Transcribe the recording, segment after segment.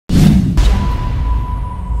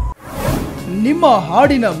ನಿಮ್ಮ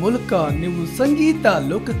ಹಾಡಿನ ಮೂಲಕ ನೀವು ಸಂಗೀತ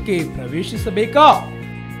ಲೋಕಕ್ಕೆ ಪ್ರವೇಶಿಸಬೇಕಾ?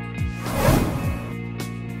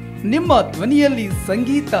 ನಿಮ್ಮ ಧ್ವನಿಯಲ್ಲಿ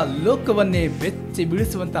ಸಂಗೀತ ಲೋಕವನ್ನೇ ಬೆಚ್ಚಿ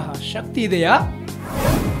ಬೀಳಿಸುವಂತಹ ಶಕ್ತಿ ಇದೆಯಾ?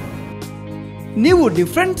 ನೀವು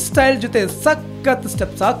ಡಿಫರೆಂಟ್ ಸ್ಟೈಲ್ ಜೊತೆ ಸಖತ್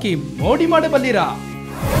ಸ್ಟೆಪ್ಸ್ ಹಾಕಿ ಮೋಡಿ ಮಾಡಬಲ್ಲಿರಾ?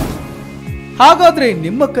 ಹಾಗಾದ್ರೆ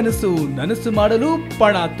ನಿಮ್ಮ ಕನಸು ನನಸು ಮಾಡಲು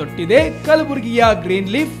ಪಣ ತೊಟ್ಟಿದೆ ಕಲಬುರಗಿಯ ಗ್ರೀನ್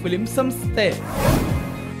ಲೀಫ್ ಫಿಲ್ಮ್ ಸಂಸ್ಥೆ.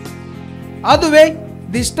 ಅದುವೇ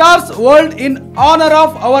the stars world in honour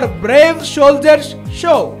of our brave soldiers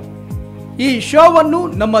show. ಈ ಶೋವನ್ನು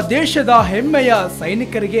ನಮ್ಮ ದೇಶದ ಹೆಮ್ಮೆಯ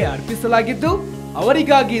ಸೈನಿಕರಿಗೆ ಅರ್ಪಿಸಲಾಗಿದ್ದು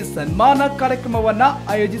ಅವರಿಗಾಗಿ ಸನ್ಮಾನ ಕಾರ್ಯಕ್ರಮವನ್ನ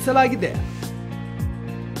ಆಯೋಜಿಸಲಾಗಿದೆ.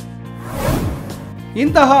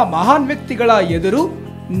 ಇಂತಹ ಮಹಾನ್ ವ್ಯಕ್ತಿಗಳ ಎದುರು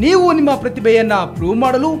ನೀವು ನಿಮ್ಮ ಪ್ರತಿಭೆಯನ್ನ ಪ್ರೂವ್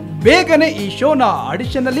ಮಾಡಲು ಬೇಗನೆ ಈ ಶೋನ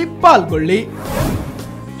ಆಡಿಷನ್ ನಲ್ಲಿ ಪಾಲ್ಗೊಳ್ಳಿ.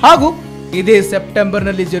 ಹಾಗೂ ಇದೇ ಸೆಪ್ಟೆಂಬರ್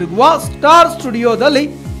ನಲ್ಲಿ ಜರುಗುವ ಸ್ಟಾರ್ ಸ್ಟುಡಿಯೋದಲ್ಲಿ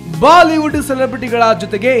ಬಾಲಿವುಡ್ ಸೆಲೆಬ್ರಿಟಿಗಳ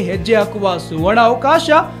ಜೊತೆಗೆ ಹೆಜ್ಜೆ ಹಾಕುವ ಸುವರ್ಣ ಅವಕಾಶ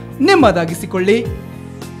ನಿಮ್ಮದಾಗಿಸಿಕೊಳ್ಳಿ.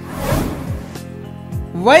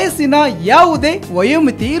 ವಯಸ್ಸಿನ ಯಾವುದೇ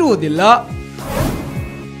ವಯೋಮಿತಿ ಇರುವುದಿಲ್ಲ.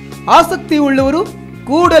 ಆಸಕ್ತಿ ಉಳ್ಳವರು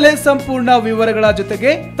ಕೂಡಲೇ ಸಂಪೂರ್ಣ ವಿವರಗಳ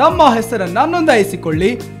ಜೊತೆಗೆ ತಮ್ಮ ಹೆಸರನ್ನ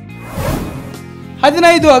ನೋಂದಾಯಿಸಿಕೊಳ್ಳಿ.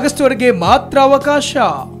 15 ಆಗಸ್ಟ್ ವರೆಗೆ ಮಾತ್ರ ಅವಕಾಶ.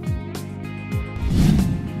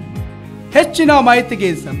 ಹೆಚ್ಚಿನ ಮಾಹಿತಿಗೆ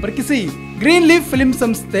ಸಂಪರ್ಕಿಸಿ ಗ್ರೀನ್ ಲೀಫ್ ಫಿಲ್ಮ್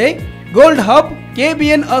ಸಂಸ್ಥೆ, ಗೋಲ್ಡ್ ಹಬ್,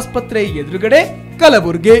 ಕೆಬಿಎನ್ ಆಸ್ಪತ್ರೆ ಎದುರುಗಡೆ,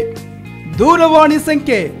 ಕಲಬುರಗಿ. ದೂರವಾಣಿ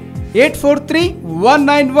ಸಂಖ್ಯೆ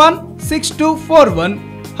 8431916241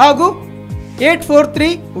 ಹಾಗೂ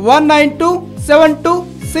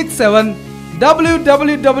 8431927267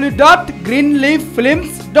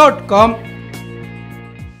 www.greenleaffilms.com.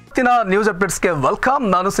 News ಅಪ್ಡೇಟ್ಸ್ಗೆ welcome.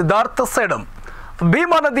 ನಾನು ಸಿದ್ಧಾರ್ಥ ಸೇಡಂ.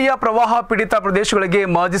 ಭೀಮಾ ನದಿಯ ಪ್ರವಾಹ ಪೀಡಿತ ಪ್ರದೇಶಗಳಿಗೆ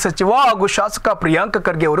ಮಾಜಿ ಸಚಿವ ಹಾಗೂ ಶಾಸಕ ಪ್ರಿಯಾಂಕ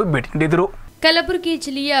ಖರ್ಗೆ ಅವರು ಭೇಟಿ ನೀಡಿದರು. ಕಲಬುರಗಿ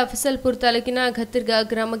ಜಿಲ್ಲೆಯ ಅಫಸಲ್ಪುರ ತಾಲೂಕಿನ ಘತ್ತರ್ಗಾ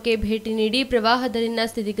ಗ್ರಾಮಕ್ಕೆ ಭೇಟಿ ನೀಡಿ ಪ್ರವಾಹದಲ್ಲಿನ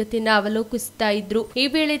ಸ್ಥಿತಿಗತಿಯನ್ನು ಅವಲೋಕಿಸುತ್ತಾ ಇದ್ರು. ಈ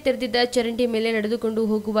ವೇಳೆ ತೆರೆದಿದ್ದ ಚರಂಡಿ ಮೇಲೆ ನಡೆದುಕೊಂಡು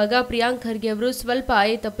ಹೋಗುವಾಗ ಪ್ರಿಯಾಂಕ್ ಖರ್ಗೆ ಅವರು ಸ್ವಲ್ಪ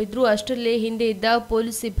ಆಯ ತಪ್ಪಿದ್ರು. ಅಷ್ಟರಲ್ಲೇ ಹಿಂದೆ ಇದ್ದ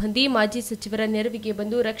ಪೊಲೀಸ್ ಸಿಬ್ಬಂದಿ ಮಾಜಿ ಸಚಿವರ ನೆರವಿಗೆ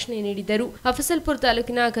ಬಂದು ರಕ್ಷಣೆ ನೀಡಿದರು. ಅಫಸಲ್ಪುರ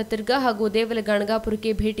ತಾಲೂಕಿನ ಘತ್ತರ್ಗಾ ಹಾಗೂ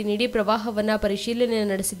ದೇವಲಗಾಣಗಾಪುರಕ್ಕೆ ಭೇಟಿ ನೀಡಿ ಪ್ರವಾಹವನ್ನ ಪರಿಶೀಲನೆ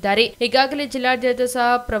ನಡೆಸಿದ್ದಾರೆ. ಈಗಾಗಲೇ ಜಿಲ್ಲಾಡಳಿತ ಸಹ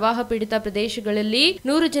ಪ್ರವಾಹ ಪೀಡಿತ ಪ್ರದೇಶಗಳಲ್ಲಿ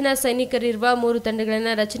 100 ಜನ ಸೈನಿಕರಿರುವ 3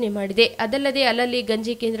 ತಂಡಗಳನ್ನು ರಚನೆ ಮಾಡಿದೆ. ಅದಲ್ಲದೆ ಅಲ್ಲಲ್ಲಿ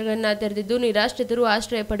ಗಂಜಿ ಕೇಂದ್ರಗಳನ್ನು ತೆರೆದಿದ್ದು ನಿರಾಶ್ರಿತರು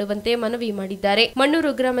ಆಶ್ರಯ ಪಡುವಂತೆ ಮನವಿ ಮಾಡಿದ್ದಾರೆ. ಮಣ್ಣೂರು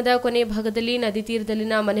ಗ್ರಾಮದ ಕೊನೆ ಭಾಗದಲ್ಲಿ ನದಿ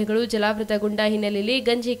ತೀರದಲ್ಲಿನ ಮನೆಗಳು ಜಲಾವೃತಗೊಂಡ ಹಿನ್ನೆಲೆಯಲ್ಲಿ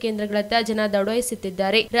ಗಂಜಿ ಕೇಂದ್ರಗಳತ್ತ ಜನ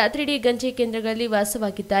ದೌಡಾಯಿಸುತ್ತಿದ್ದಾರೆ. ರಾತ್ರಿಡೀ ಗಂಜಿ ಕೇಂದ್ರಗಳಲ್ಲಿ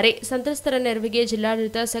ವಾಸವಾಗಿದ್ದಾರೆ. ಸಂತ್ರಸ್ತರ ನೆರವಿಗೆ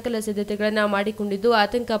ಜಿಲ್ಲಾಡಳಿತ ಸಕಲ ಸಿದ್ಧತೆಗಳನ್ನು ಮಾಡಿಕೊಂಡಿದ್ದು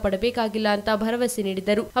ಆತಂಕ ಪಡಬೇಕಾಗಿಲ್ಲ ಅಂತ ಭರವಸೆ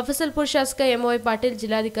ನೀಡಿದರು. ಅಫಸಲ್ಪುರ ಶಾಸಕ ಎಂವೈ ಪಾಟೀಲ್,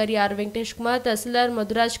 ಜಿಲ್ಲಾಧಿಕಾರಿ ಆರ್ ವೆಂಕಟೇಶ್ ಕುಮಾರ್, ತಹಸೀಲ್ದಾರ್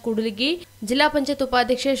ಮಧುರಾಜ್ ಕೂಡಲಿಗಿ, ಜಿಲ್ಲಾ ಪಂಚಾಯತ್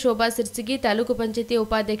ಉಪಾಧ್ಯಕ್ಷೆ ಶೋಭಾ ಸಿರ್ಸಿಗಿ, ತಾಲೂಕು ಪಂಚಾಯತಿ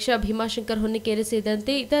ಉಪಾಧ್ಯಕ್ಷ ಭೀಮಾಶಂಕರ್ ಹೊನ್ನಿಕೇರಿ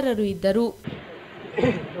ಸೇರಿದಂತೆ ಇತರರು ಇದ್ದರು.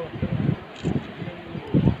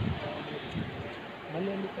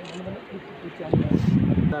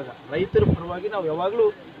 ರೈತರ ಪರವಾಗಿ ನಾವು ಯಾವಾಗಲೂ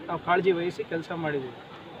ಕಾಳಜಿ ವಹಿಸಿ ಕೆಲಸ ಮಾಡಿದ್ದೀವಿ.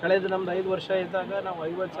 ಕಳೆದ ನಮ್ದು 5 ವರ್ಷ ಇದ್ದಾಗ ನಾವು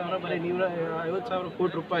 50,000 ಬರೀ 50,000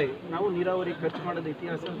 ಕೋಟಿ ರೂಪಾಯಿ ನಾವು ನೀರಾವರಿ ಖರ್ಚು ಮಾಡೋದು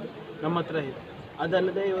ಇತಿಹಾಸ ನಮ್ಮ ಹತ್ರ ಇದೆ.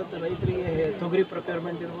 ಅದಲ್ಲದೆ ಇವತ್ತು ರೈತರಿಗೆ ತೊಗರಿ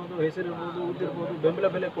ಪ್ರೊಕ್ಯೂರ್ಮೆಂಟ್ ಇರ್ಬೋದು, ಹೆಸರು ಇರ್ಬೋದು, ಉದ್ದಿರ್ಬೋದು, ಬೆಂಬಲ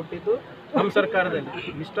ಬೆಲೆ ಕೊಟ್ಟಿದ್ದು ನಮ್ಮ ಸರ್ಕಾರದಲ್ಲಿ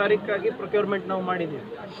ಹಿಸ್ಟಾರಿಕ್ ಆಗಿ ಪ್ರೊಕ್ಯೂರ್ಮೆಂಟ್ ನಾವು ಮಾಡಿದ್ದೀವಿ.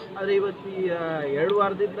 ಆದರೆ ಇವತ್ತು ಈ 2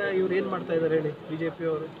 ವಾರದಿಂದ ಇವ್ರು ಏನು ಮಾಡ್ತಾ ಇದ್ದಾರೆ ಹೇಳಿ, BJP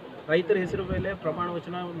ಅವರು ರೈತರ ಹೆಸರು ಮೇಲೆ ಪ್ರಮಾಣ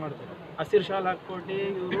ವಚನ ಮಾಡ್ತಾರೆ. ಹಸಿರು ಶಾಲೆ ಹಾಕ್ಕೊಟ್ಟು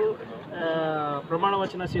ಇವರು ಪ್ರಮಾಣ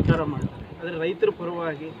ವಚನ ಸ್ವೀಕಾರ ಮಾಡ್ತಾರೆ. ಆದರೆ ರೈತರ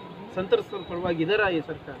ಪರವಾಗಿ, ಸಂತ್ರಸ್ತರ ಪರವಾಗಿ ಇದರ ಈ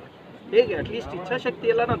ಸರ್ಕಾರ ಹೇಗೆ ಅಟ್ಲೀಸ್ಟ್ ಇಚ್ಛಾಶಕ್ತಿ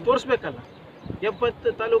ಎಲ್ಲ ನಾವು ತೋರಿಸ್ಬೇಕಲ್ಲ. 70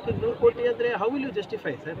 ತಾಲೂಕಿಗೆ 100 ಕೋಟಿ ಅಂದರೆ how will you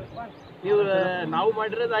justify sir? ನೀವು ನಾವು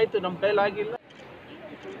ಮಾಡಿರೋದು ಆಯಿತು, ನಮ್ಮ ಕೈಲಾಗಿಲ್ಲ.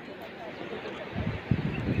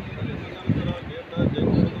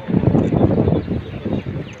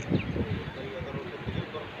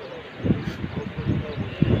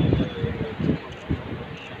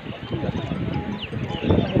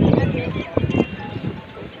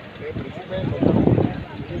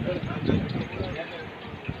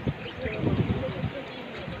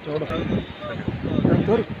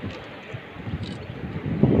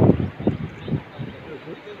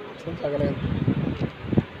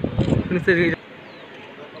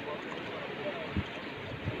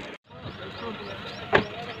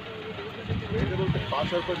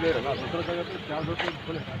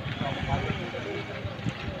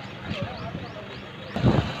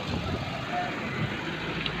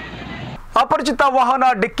 ಅಪರಿಚಿತ ವಾಹನ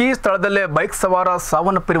ಡಿಕ್ಕಿ, ಸ್ಥಳದಲ್ಲೇ ಬೈಕ್ ಸವಾರ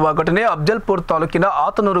ಸಾವನ್ನಪ್ಪಿರುವ ಘಟನೆ ಅಫಜಲ್ಪುರ ತಾಲೂಕಿನ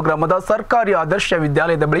ಆತನೂರು ಗ್ರಾಮದ ಸರ್ಕಾರಿ ಆದರ್ಶ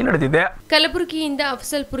ವಿದ್ಯಾಲಯದ ಬಳಿ ನಡೆದಿದೆ. ಕಲಬುರಗಿಯಿಂದ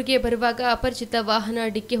ಅಫಸಲ್ಪುರ್ಗೆ ಬರುವಾಗ ಅಪರಿಚಿತ ವಾಹನ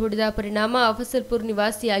ಡಿಕ್ಕಿ ಹೊಡೆದ ಪರಿಣಾಮ ಅಫಸಲ್ಪುರ್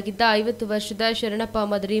ನಿವಾಸಿಯಾಗಿದ್ದ 50 ವರ್ಷದ ಶರಣಪ್ಪ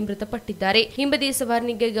ಮದರಿ ಮೃತಪಟ್ಟಿದ್ದಾರೆ. ಹಿಂಬದಿ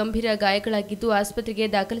ಸವಾರನಿಗೆ ಗಂಭೀರ ಗಾಯಗಳಾಗಿದ್ದು ಆಸ್ಪತ್ರೆಗೆ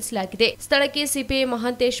ದಾಖಲಿಸಲಾಗಿದೆ. ಸ್ಥಳಕ್ಕೆ ಸಿಪಿಐ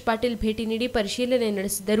ಮಹಾಂತೇಶ್ ಪಾಟೀಲ್ ಭೇಟಿ ನೀಡಿ ಪರಿಶೀಲನೆ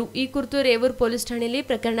ನಡೆಸಿದರು. ಈ ಕುರಿತು ರೇವೂರ್ ಪೊಲೀಸ್ ಠಾಣೆಯಲ್ಲಿ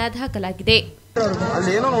ಪ್ರಕರಣ ದಾಖಲಾಗಿದೆ.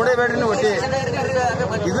 ಅಲ್ಲಿ ಏನೋ ನೋಡೇಬೇಡ್ರಿ ನೀವು ಒಟ್ಟಿ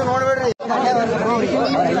ಇದು ನೋಡ್ಬೇಡ್ರಿ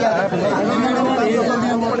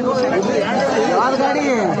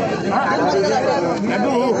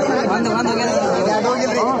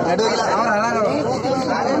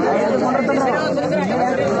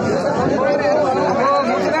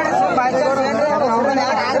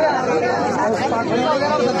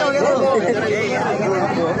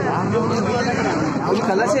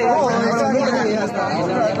ಕಲಸೆ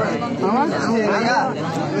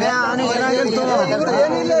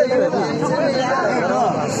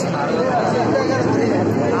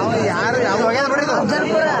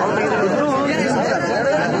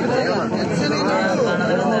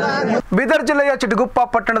ಬೀದರ್ ಜಿಲ್ಲೆಯ ಚಿಟಗುಪ್ಪ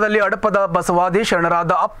ಪಟ್ಟಣದಲ್ಲಿ ಅಡಪದ ಬಸವಾದಿ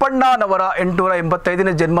ಶರಣರಾದ ಅಪ್ಪಣ್ಣನವರ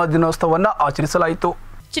 885ನೇ ಜನ್ಮದಿನೋತ್ಸವವನ್ನು ಆಚರಿಸಲಾಯಿತು.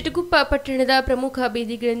 ಚಿಟಗುಪ್ಪ ಪಟ್ಟಣದ ಪ್ರಮುಖ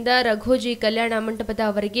ಬೀದಿಗಳಿಂದ ರಘೋಜಿ ಕಲ್ಯಾಣ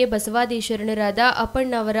ಮಂಟಪದವರೆಗೆ ಬಸವಾದಿ ಶರಣರಾದ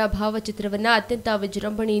ಅಪ್ಪಣ್ಣ ಅವರ ಭಾವಚಿತ್ರವನ್ನು ಅತ್ಯಂತ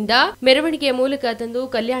ವಿಜೃಂಭಣೆಯಿಂದ ಮೆರವಣಿಗೆಯ ಮೂಲಕ ತಂದು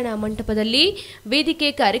ಕಲ್ಯಾಣ ಮಂಟಪದಲ್ಲಿ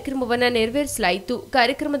ವೇದಿಕೆ ಕಾರ್ಯಕ್ರಮವನ್ನು ನೆರವೇರಿಸಲಾಯಿತು.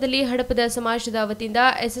 ಕಾರ್ಯಕ್ರಮದಲ್ಲಿ ಹಡಪದ ಸಮಾಜದ ವತಿಯಿಂದ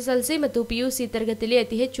ಎಸ್ಎಸ್ಎಲ್ಸಿ ಮತ್ತು ಪಿಯುಸಿ ತರಗತಿಯಲ್ಲಿ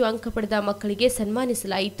ಅತಿ ಹೆಚ್ಚು ಅಂಕ ಪಡೆದ ಮಕ್ಕಳಿಗೆ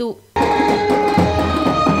ಸನ್ಮಾನಿಸಲಾಯಿತು.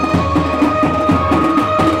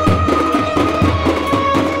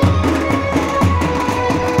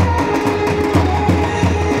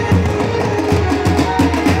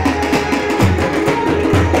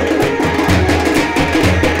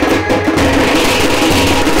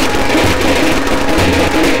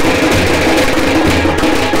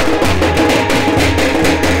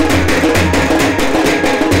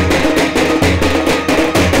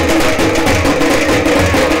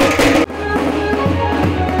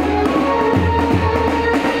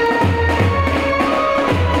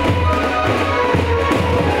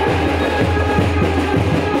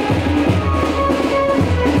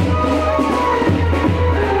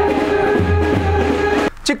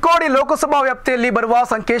 ಚಿಕ್ಕೋಡಿ ಲೋಕಸಭಾ ವ್ಯಾಪ್ತಿಯಲ್ಲಿ ಬರುವ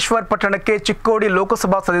ಸಂಕೇಶ್ವರ್ ಪಟ್ಟಣಕ್ಕೆ ಚಿಕ್ಕೋಡಿ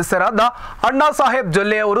ಲೋಕಸಭಾ ಸದಸ್ಯರಾದ ಅಣ್ಣಾ ಸಾಹೇಬ್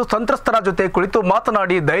ಜೊಲ್ಲೆ ಅವರು ಸಂತ್ರಸ್ತರ ಜೊತೆ ಕುಳಿತು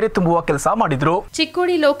ಮಾತನಾಡಿ ಧೈರ್ಯ ತುಂಬುವ ಕೆಲಸ ಮಾಡಿದರು.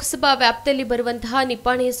 ಚಿಕ್ಕೋಡಿ ಲೋಕಸಭಾ ವ್ಯಾಪ್ತಿಯಲ್ಲಿ ಬರುವಂತಹ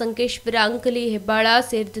ನಿಪ್ಪಾಣಿ, ಸಂಕೇಶ್ವರ, ಅಂಕಲಿ, ಹೆಬ್ಬಾಳ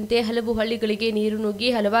ಸೇರಿದಂತೆ ಹಲವು ಹಳ್ಳಿಗಳಿಗೆ ನೀರು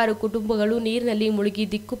ನುಗ್ಗಿ ಹಲವಾರು ಕುಟುಂಬಗಳು ನೀರಿನಲ್ಲಿ ಮುಳುಗಿ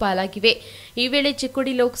ದಿಕ್ಕುಪಾಲಾಗಿವೆ. ಈ ವೇಳೆ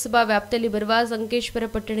ಚಿಕ್ಕೋಡಿ ಲೋಕಸಭಾ ವ್ಯಾಪ್ತಿಯಲ್ಲಿ ಬರುವ ಸಂಕೇಶ್ವರ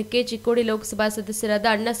ಪಟ್ಟಣಕ್ಕೆ ಚಿಕ್ಕೋಡಿ ಲೋಕಸಭಾ ಸದಸ್ಯರಾದ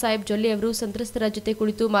ಅಣ್ಣಾ ಸಾಹೇಬ್ ಜೊಲ್ಲೆ ಅವರು ಸಂತ್ರಸ್ತರ ಜೊತೆ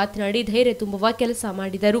ಕುಳಿತು ಮಾತನಾಡಿ ಧೈರ್ಯ ತುಂಬುವ ಕೆಲಸ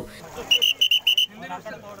ಮಾಡಿದರು.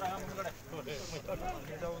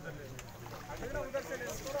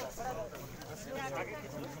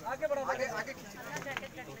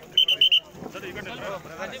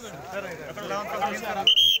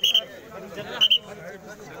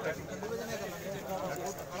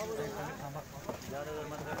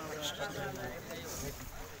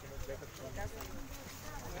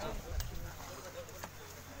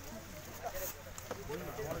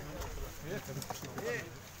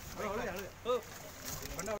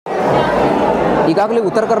 ಈಗಾಗಲೇ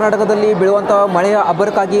ಉತ್ತರ ಕರ್ನಾಟಕದಲ್ಲಿ ಬೀಳುವಂಥ ಮಳೆಯ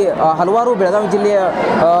ಅಬ್ಬರಕ್ಕಾಗಿ ಹಲವಾರು ಬೆಳಗಾವಿ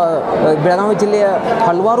ಜಿಲ್ಲೆಯ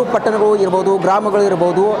ಹಲವಾರು ಪಟ್ಟಣಗಳು ಇರ್ಬೋದು, ಗ್ರಾಮಗಳು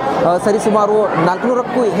ಇರ್ಬೋದು, ಸರಿಸುಮಾರು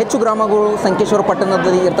 400ಕ್ಕೂ ಹೆಚ್ಚು ಗ್ರಾಮಗಳು ಸಂಕೇಶ್ವರ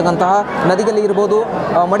ಪಟ್ಟಣದಲ್ಲಿ ಇರತಕ್ಕಂತಹ ನದಿಗಲ್ಲಿ ಇರ್ಬೋದು,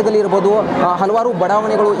 ಮಠದಲ್ಲಿ ಇರ್ಬೋದು, ಹಲವಾರು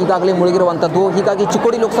ಬಡಾವಣೆಗಳು ಈಗಾಗಲೇ ಮುಳುಗಿರುವಂಥದ್ದು. ಹೀಗಾಗಿ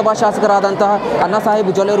ಚಿಕ್ಕೋಡಿ ಲೋಕಸಭಾ ಶಾಸಕರಾದಂತಹ ಅಣ್ಣಾ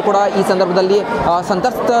ಸಾಹೇಬ್ ಜೊಲ್ಲೆ ಅವರು ಕೂಡ ಈ ಸಂದರ್ಭದಲ್ಲಿ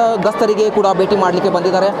ಸಂತ್ರಸ್ತಗಸ್ತರಿಗೆ ಕೂಡ ಭೇಟಿ ಮಾಡಲಿಕ್ಕೆ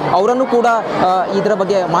ಬಂದಿದ್ದಾರೆ. ಅವರನ್ನು ಕೂಡ ಇದರ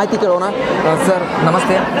ಬಗ್ಗೆ ಮಾಹಿತಿ ಕೇಳೋಣ. ಸರ್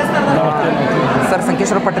ನಮಸ್ತೆ. ಸರ್,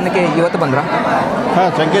 ಸಂಕೇಶ್ವರ ಪಟ್ಟಣಕ್ಕೆ ಇವತ್ತು ಬಂದ್ರಾ? ಹಾಂ,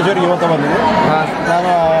 ಸಂಕೇಶ್ವರಿಗೆ ಇವತ್ತು ಬಂದಿದೆ.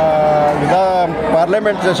 ನಾನು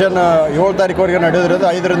ಪಾರ್ಲಿಮೆಂಟ್ ಸೆಷನ್ 7 ತಾರೀಕುವರೆಗೆ ನಡೆಯೋದ್ರಿಂದ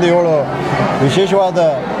 5ರಿಂದ 7 ವಿಶೇಷವಾದ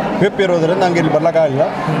ವಿಪ್ ಇರೋದ್ರಿಂದ ನಂಗೆ ಇಲ್ಲಿ ಬರ್ಲಿಕ್ಕಾಗಿಲ್ಲ.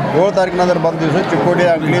 7 ತಾರೀಕು ನಂತರ ಬಂದ ದಿವಸ ಚಿಕ್ಕೋಡಿ,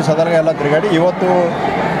 ಅಂಗಡಿ, ಸದರ್ಗ ಎಲ್ಲ ತಿರುಗಾಡಿ ಇವತ್ತು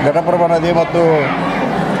ಘಟಪ್ರಭಾ ನದಿ ಮತ್ತು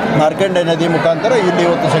ಮಾರ್ಕಂಡೆ ನದಿ ಮುಖಾಂತರ ಇಲ್ಲಿ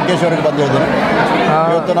ಇವತ್ತು ಸಂಕೇಶ್ವರಿಗೆ ಬಂದಿದ್ದೀನಿ.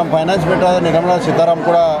 ಇವತ್ತು ನಮ್ಮ ಫೈನಾನ್ಸ್ ಮಿನಿಸ್ಟರ್ ಆದ ನಿರ್ಮಲಾ ಸೀತಾರಾಮ್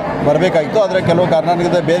ಕೂಡ ಬರಬೇಕಾಗಿತ್ತು. ಆದರೆ ಕೆಲವು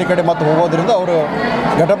ಕರ್ನಾಟಕದ ಬೇರೆ ಕಡೆ ಮತ್ತೆ ಹೋಗೋದ್ರಿಂದ ಅವರು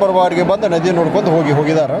ಘಟಪ್ರಭಾವರಿಗೆ ಬಂದು ನದಿ ನೋಡ್ಕೊಂಡು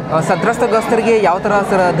ಹೋಗಿದ್ದಾರೆ. ಸಂತ್ರಸ್ತಗ್ರಸ್ತರಿಗೆ ಯಾವ ಥರ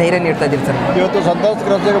ಸರ್ ಧೈರ್ಯ ನೀಡ್ತಾ ಇದ್ದೀರಿ ಸರ್? ಇವತ್ತು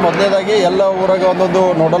ಸಂತ್ರಸ್ತಗ್ರಸ್ತರಿಗೆ ಮೊದಲನೇದಾಗಿ ಎಲ್ಲ ಊರಾಗ ಒಂದೊಂದು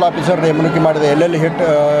ನೋಡಲ್ ಆಫೀಸರ್ ನೇಮಣಿಕೆ ಮಾಡಿದೆ. ಎಲ್ಲೆಲ್ಲಿ ಹಿಟ್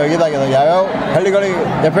ಇದಾಗಿದೆ, ಯಾವ್ಯಾವ ಹಳ್ಳಿಗಳಿಗೆ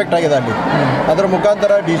ಎಫೆಕ್ಟ್ ಆಗಿದೆ ಅಲ್ಲಿ, ಅದರ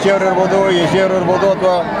ಮುಖಾಂತರ DC ಅವರು ಇರ್ಬೋದು, AC ಅವರು ಇರ್ಬೋದು,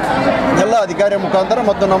 ಅಥವಾ ಎಲ್ಲ ಅಧಿಕಾರಿಯ ಮುಖಾಂತರ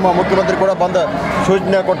ಮತ್ತು ನಮ್ಮ ಮುಖ್ಯಮಂತ್ರಿ ಕೂಡ ಬಂದು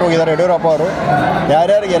ಸೂಚನೆ ಕೊಟ್ಟು ಹೋಗಿದ್ದಾರೆ ಯಡಿಯೂರಪ್ಪ ಅವರು.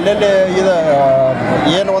 ಯಾರ್ಯಾರಿಗೆ ಎಲ್ಲೆಲ್ಲಿ ಇದು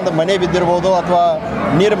ಏನು ಒಂದು ಮನೆ ಬಿದ್ದಿರ್ಬೋದು ಅಥವಾ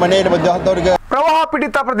ನೀರು ಮನೆಯಲ್ಲಿ ಬಿದ್ದಂಥವ್ರಿಗೆ ಪ್ರವಾಹ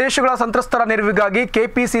ಪೀಡಿತ ಪ್ರದೇಶಗಳ ಸಂತ್ರಸ್ತರ ನೆರವಿಗಾಗಿ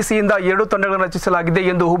ಕೆಪಿಸಿಸಿಯಿಂದ 2 ತಂಡಗಳನ್ನು ರಚಿಸಲಾಗಿದೆ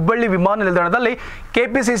ಎಂದು ಹುಬ್ಬಳ್ಳಿ ವಿಮಾನ ನಿಲ್ದಾಣದಲ್ಲಿ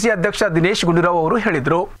ಕೆಪಿಸಿಸಿ ಅಧ್ಯಕ್ಷ ದಿನೇಶ್ ಗುಂಡೂರಾವ್ ಅವರು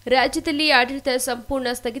ಹೇಳಿದರು. ರಾಜ್ಯದಲ್ಲಿ ಆಡಳಿತ ಸಂಪೂರ್ಣ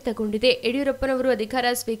ಸ್ಥಗಿತಗೊಂಡಿದೆ. ಯಡಿಯೂರಪ್ಪನವರು ಅಧಿಕಾರ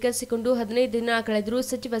ಸ್ವೀಕರಿಸಿಕೊಂಡು 15 ದಿನ ಕಳೆದರೂ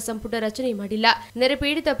ಸಚಿವ ಸಂಪುಟ ರಚನೆ ಮಾಡಿಲ್ಲ. ನೆರೆ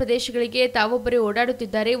ಪೀಡಿತ ಪ್ರದೇಶಗಳಿಗೆ ತಾವೊಬ್ಬರೇ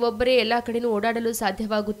ಓಡಾಡುತ್ತಿದ್ದಾರೆ. ಒಬ್ಬರೇ ಎಲ್ಲಾ ಕಡೆನೂ ಓಡಾಡಲು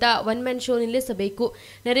ಸಾಧ್ಯವಾಗುತ್ತಾ? ಒನ್ ಮ್ಯಾನ್ ಶೋ ನಿಲ್ಲಿಸಬೇಕು.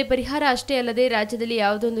 ನೆರೆ ಪರಿಹಾರ ಅಷ್ಟೇ ಅಲ್ಲದೆ ರಾಜ್ಯದಲ್ಲಿ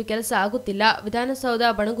ಯಾವುದೊಂದು ಕೆಲಸ ಆಗುತ್ತಿಲ್ಲ. ವಿಧಾನಸೌಧ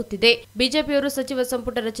ಬಣಗುತ್ತಿದೆ. ಬಿಜೆಪಿಯವರು ಸಚಿವ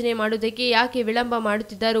ಸಂಪುಟ ರಚನೆ ಮಾಡುವುದಕ್ಕೆ ಯಾಕೆ ಯಾಕೆ ವಿಳಂಬ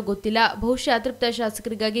ಮಾಡುತ್ತಿದ್ದಾರೋ ಗೊತ್ತಿಲ್ಲ. ಬಹುಶಃ ಅತೃಪ್ತ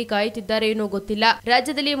ಶಾಸಕರಿಗಾಗಿ ಕಾಯುತ್ತಿದ್ದಾರೆ ಏನೋ ಗೊತ್ತಿಲ್ಲ.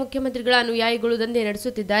 ರಾಜ್ಯದಲ್ಲಿ ಮುಖ್ಯಮಂತ್ರಿಗಳ ಅನುಯಾಯಿಗಳು ದಂಧೆ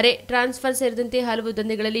ನಡೆಸುತ್ತಿದ್ದಾರೆ. ಟ್ರಾನ್ಸ್ಫರ್ ಸೇರಿದಂತೆ ಹಲವು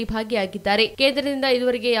ದಂಧೆಗಳಲ್ಲಿ ಭಾಗಿಯಾಗಿದ್ದಾರೆ. ಕೇಂದ್ರದಿಂದ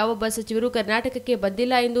ಇದುವರೆಗೆ ಯಾವೊಬ್ಬ ಸಚಿವರು ಕರ್ನಾಟಕಕ್ಕೆ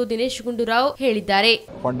ಬಂದಿಲ್ಲ ಎಂದು ದಿನೇಶ್ ಗುಂಡೂರಾವ್ ಹೇಳಿದ್ದಾರೆ.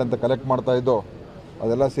 ಫಂಡ್ ಅಂತ ಕಲೆಕ್ಟ್ ಮಾಡ್ತಾ ಇದ್ದೋ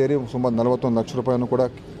ಅದೆಲ್ಲ ಸೇರಿ ಸುಮಾರು 41 ಲಕ್ಷ ರೂಪಾಯಿಯನ್ನು ಕೂಡ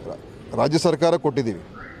ರಾಜ್ಯ ಸರ್ಕಾರ ಕೊಟ್ಟಿದ್ದೀವಿ.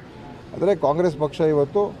 ಆದರೆ ಕಾಂಗ್ರೆಸ್ ಪಕ್ಷ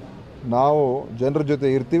ಇವತ್ತು ನಾವು ಜನರ ಜೊತೆ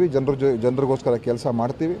ಇರ್ತೀವಿ, ಜನರಿಗೋಸ್ಕರ ಕೆಲಸ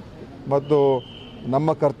ಮಾಡ್ತೀವಿ ಮತ್ತು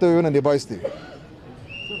ನಮ್ಮ ಕರ್ತವ್ಯವನ್ನು ನಿಭಾಯಿಸ್ತೀವಿ.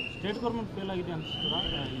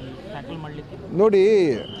 ನೋಡಿ,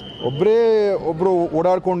 ಒಬ್ಬರು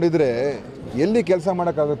ಓಡಾಡ್ಕೊಂಡಿದ್ರೆ ಎಲ್ಲಿ ಕೆಲಸ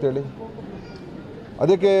ಮಾಡೋಕ್ಕಾಗುತ್ತೆ ಹೇಳಿ?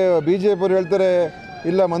 ಅದಕ್ಕೆ BJP ಅವರು ಹೇಳ್ತಾರೆ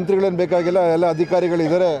ಇಲ್ಲ ಮಂತ್ರಿಗಳೇನು ಬೇಕಾಗಿಲ್ಲ, ಎಲ್ಲ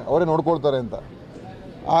ಅಧಿಕಾರಿಗಳಿದ್ದಾರೆ ಅವರೇ ನೋಡ್ಕೊಳ್ತಾರೆ ಅಂತ.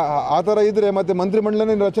 ಆ ಥರ ಇದ್ದರೆ ಮತ್ತು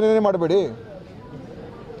ಮಂತ್ರಿಮಂಡಲನೇ ರಚನೆನೇ ಮಾಡಬೇಡಿ.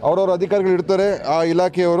 ಅವ್ರವ್ರ ಅಧಿಕಾರಿಗಳು ಇರ್ತಾರೆ, ಆ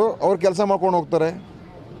ಇಲಾಖೆಯವರು ಅವ್ರು ಕೆಲಸ ಮಾಡ್ಕೊಂಡು ಹೋಗ್ತಾರೆ.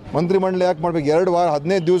 ಮಂತ್ರಿಮಂಡಲ ಯಾಕೆ ಮಾಡಬೇಕು? 2 ವಾರ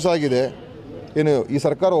 15 ದಿವಸ ಆಗಿದೆ. ಏನು ಈ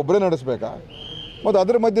ಸರ್ಕಾರ ಒಬ್ಬರೇ ನಡೆಸಬೇಕಾ? ಮತ್ತು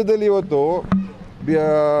ಅದರ ಮಧ್ಯದಲ್ಲಿ ಇವತ್ತು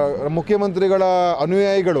ಮುಖ್ಯಮಂತ್ರಿಗಳ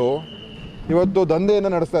ಅನುಯಾಯಿಗಳು ಇವತ್ತು ದಂಧೆಯನ್ನು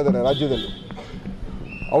ನಡೆಸ್ತಾ ಇದ್ದಾರೆ ರಾಜ್ಯದಲ್ಲಿ.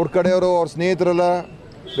 ಅವ್ರ ಕಡೆಯವರು ಅವ್ರ ಸ್ನೇಹಿತರೆಲ್ಲ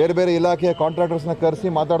ಬೇರೆ ಬೇರೆ ಇಲಾಖೆಯ ಕಾಂಟ್ರಾಕ್ಟರ್ಸ್ನ ಕರೆಸಿ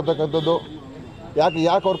ಮಾತಾಡ್ತಕ್ಕಂಥದ್ದು. ಯಾಕೆ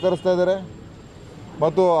ಅವ್ರು ಕರೆಸ್ತಾ ಇದ್ದಾರೆ?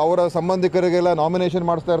 ಮತ್ತು ಅವರ ಸಂಬಂಧಿಕರಿಗೆಲ್ಲ ನಾಮಿನೇಷನ್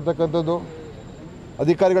ಮಾಡಿಸ್ತಾ ಇರ್ತಕ್ಕಂಥದ್ದು,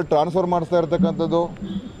 ಅಧಿಕಾರಿಗಳು ಟ್ರಾನ್ಸ್ಫರ್ ಮಾಡಿಸ್ತಾ ಇರ್ತಕ್ಕಂಥದ್ದು.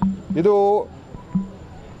 ಇದು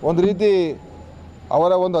ಒಂದು ರೀತಿ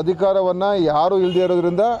ಅವರ ಒಂದು ಅಧಿಕಾರವನ್ನು ಯಾರೂ ಇಲ್ಲದೆ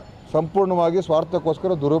ಇರೋದ್ರಿಂದ ಸಂಪೂರ್ಣವಾಗಿ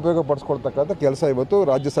ಸ್ವಾರ್ಥಕ್ಕೋಸ್ಕರ ದುರುಪಯೋಗ ಪಡಿಸ್ಕೊಳ್ತಕ್ಕಂಥ ಕೆಲಸ ಇವತ್ತು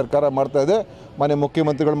ರಾಜ್ಯ ಸರ್ಕಾರ ಮಾಡ್ತಾಯಿದೆ, ಮಾನ್ಯ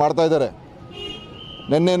ಮುಖ್ಯಮಂತ್ರಿಗಳು ಮಾಡ್ತಾ ಇದ್ದಾರೆ.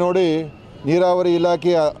 ನಿನ್ನೆ ನೋಡಿ ನೀರಾವರಿ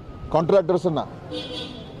ಇಲಾಖೆಯ ಕಾಂಟ್ರಾಕ್ಟರ್ಸನ್ನು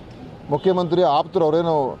ಮುಖ್ಯಮಂತ್ರಿ ಆಪ್ತರು,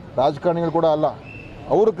 ಅವರೇನು ರಾಜಕಾರಣಿಗಳು ಕೂಡ ಅಲ್ಲ,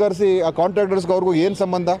 ಅವರು ಕರೆಸಿ ಆ ಕಾಂಟ್ರಾಕ್ಟರ್ಸ್ಗೆ ಅವ್ರಿಗೂ ಏನು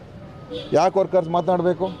ಸಂಬಂಧ? ಯಾಕೆ ಅವ್ರು ಕರೆಸಿ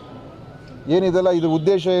ಮಾತನಾಡಬೇಕು? ಏನಿದೆಲ್ಲ ಇದು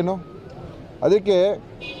ಉದ್ದೇಶ ಏನು? ಅದಕ್ಕೆ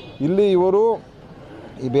ಇಲ್ಲಿ ಇವರು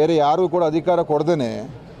ಈ ಬೇರೆ ಯಾರೂ ಕೂಡ ಅಧಿಕಾರ ಕೊಡ್ದೇ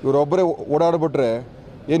ಇವರೊಬ್ಬರೇ ಓಡಾಡ್ಬಿಟ್ರೆ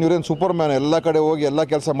ಏನು ಇವರೇನು ಸೂಪರ್ ಮ್ಯಾನ್ ಎಲ್ಲ ಕಡೆ ಹೋಗಿ ಎಲ್ಲ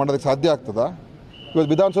ಕೆಲಸ ಮಾಡೋದಕ್ಕೆ ಸಾಧ್ಯ ಆಗ್ತದಾ? ಇವತ್ತು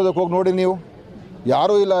ವಿಧಾನಸೌಧಕ್ಕೆ ಹೋಗಿ ನೋಡಿ, ನೀವು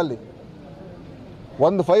ಯಾರೂ ಇಲ್ಲ ಅಲ್ಲಿ,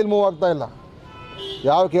 ಒಂದು ಫೈಲ್ ಮೂವ್ ಆಗ್ತಾಯಿಲ್ಲ.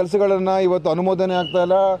 ಯಾವ ಕೆಲಸಗಳನ್ನು ಇವತ್ತು ಅನುಮೋದನೆ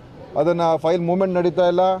ಆಗ್ತಾಯಿಲ್ಲ, ಅದನ್ನು ಫೈಲ್ ಮೂವ್ಮೆಂಟ್ ನಡೀತಾ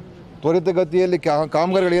ಇಲ್ಲ. ತ್ವರಿತಗತಿಯಲ್ಲಿ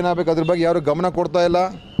ಕಾಮಗಾರಿಗಳು ಏನಾಗಬೇಕು ಅದ್ರ ಬಗ್ಗೆ ಯಾರು ಗಮನ ಕೊಡ್ತಾ ಇಲ್ಲ.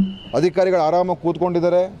 ಅಧಿಕಾರಿಗಳು ಆರಾಮಾಗಿ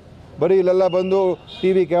ಕೂತ್ಕೊಂಡಿದ್ದಾರೆ. ಬರೀ ಇಲ್ಲೆಲ್ಲ ಬಂದು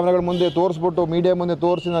TV ಕ್ಯಾಮ್ರಾಗಳ ಮುಂದೆ ತೋರಿಸ್ಬಿಟ್ಟು ಮೀಡಿಯಾ ಮುಂದೆ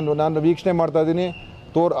ತೋರಿಸಿ ನಾನು ವೀಕ್ಷಣೆ ಮಾಡ್ತಾಯಿದ್ದೀನಿ,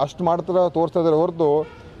 ಅಷ್ಟು ತೋರಿಸ್ತಾ ಇದ್ದಾರೆ ಹೊರತು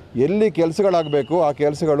ಎಲ್ಲಿ ಕೆಲಸಗಳಾಗಬೇಕು ಆ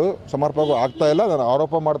ಕೆಲಸಗಳು ಸಮರ್ಪಕವಾಗಿ ಆಗ್ತಾಯಿಲ್ಲ. ನಾನು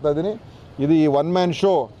ಆರೋಪ ಮಾಡ್ತಾಯಿದ್ದೀನಿ. ಇದು ಈ ಒನ್ ಮ್ಯಾನ್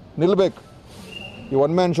ಶೋ ನಿಲ್ಲಬೇಕು. ಈ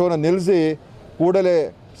ಒನ್ ಮ್ಯಾನ್ ಶೋನ ನಿಲ್ಲಿಸಿ ಕೂಡಲೇ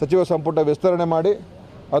ಸಚಿವ ಸಂಪುಟ ವಿಸ್ತರಣೆ ಮಾಡಿ,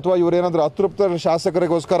 ಅಥವಾ ಇವರೇನಾದರೂ ಅತೃಪ್ತ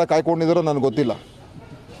ಶಾಸಕರಿಗೋಸ್ಕರ ಕಾಯ್ಕೊಂಡಿದ್ದಾರೋ ನನಗೆ ಗೊತ್ತಿಲ್ಲ.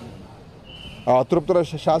 ಆ ಅತೃಪ್ತರ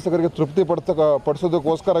ಶಾಸಕರಿಗೆ ತೃಪ್ತಿ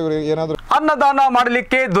ಪಡಿಸೋದಕ್ಕೋಸ್ಕರ ಇವರು ಏನಾದರೂ ಅನ್ನದಾನ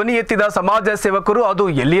ಮಾಡಲಿಕ್ಕೆ ಧ್ವನಿ ಎತ್ತಿದ ಸಮಾಜ ಸೇವಕರು ಅದು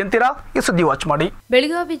ಎಲ್ಲಿ ಅಂತೀರಾ? ಈ ಸುದ್ದಿ ವಾಚ್ ಮಾಡಿ.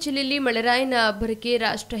 ಬೆಳಗಾವಿ ಜಿಲ್ಲೆಯಲ್ಲಿ ಮಳೆರಾಯನ ಅಬ್ಬರಕ್ಕೆ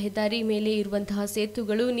ರಾಷ್ಟ್ರ ಹೆದ್ದಾರಿ ಮೇಲೆ ಇರುವಂತಹ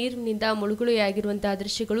ಸೇತುವೆಗಳು ನೀರಿನಿಂದ ಮುಳುಗಡೆಯಾಗಿರುವಂತಹ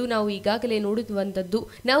ದೃಶ್ಯಗಳು ನಾವು ಈಗಾಗಲೇ ನೋಡುವಂತದ್ದು.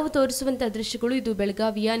 ನಾವು ತೋರಿಸುವಂತಹ ದೃಶ್ಯಗಳು ಇದು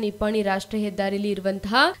ಬೆಳಗಾವಿಯ ನಿಪ್ಪಾಣಿ ರಾಷ್ಟ್ರೀಯ ಹೆದ್ದಾರಿಯಲ್ಲಿ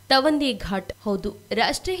ಇರುವಂತಹ ತವಂದಿ ಘಾಟ್. ಹೌದು,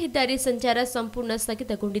 ರಾಷ್ಟ್ರೀಯ ಹೆದ್ದಾರಿ ಸಂಚಾರ ಸಂಪೂರ್ಣ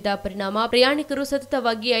ಸ್ಥಗಿತಗೊಂಡಿದ್ದ ಪರಿಣಾಮ ಪ್ರಯಾಣಿಕರು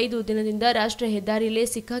ಸತತವಾಗಿ 5 ದಿನದಿಂದ ರಾಷ್ಟ್ರೀಯ ಹೆದ್ದಾರಿಯಲ್ಲೇ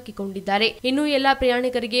ಸಿಕ್ಕಾಕಿಕೊಂಡಿದ್ದಾರೆ. ಇನ್ನು ಎಲ್ಲಾ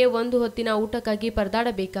ಪ್ರಯಾಣಿಕರಿಗೆ ಒಂದು ಹೊತ್ತಿನ ಊಟಕ್ಕಾಗಿ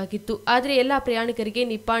ಪರದಾಡಬೇಕಾಗಿತ್ತು. ಆದರೆ ಎಲ್ಲಾ ಪ್ರಯಾಣಿಕರಿಗೆ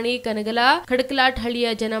ನಿಪ್ಪಾಣಿ, ಕನಗಲ, ಖಡಕಲಾಟ್ ಹಳ್ಳಿಯ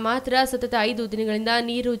ಜನ ಮಾತ್ರ ಸತತ 5 ದಿನಗಳಿಂದ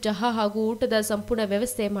ನೀರು, ಚಹಾ ಹಾಗೂ ಊಟದ ಸಂಪೂರ್ಣ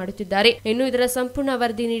ವ್ಯವಸ್ಥೆ ಮಾಡುತ್ತಿದ್ದಾರೆ. ಇನ್ನು ಇದರ ಸಂಪೂರ್ಣ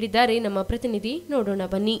ವರದಿ ನೀಡಿದ್ದಾರೆ ನಮ್ಮ ಪ್ರತಿನಿಧಿ. ನೋಡೋಣ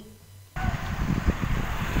ಬನ್ನಿ.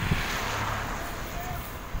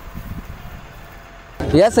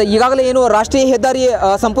 ಎಸ್, ಈಗಾಗಲೇ ಏನು ರಾಷ್ಟ್ರೀಯ ಹೆದ್ದಾರಿ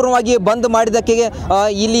ಸಂಪೂರ್ಣವಾಗಿ ಬಂದ್ ಮಾಡಿದ್ದಕ್ಕೆ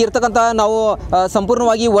ಇಲ್ಲಿ ಇರ್ತಕ್ಕಂಥ ನಾವು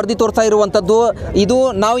ಸಂಪೂರ್ಣವಾಗಿ ವರದಿ ತೋರ್ತಾ ಇರುವಂಥದ್ದು. ಇದು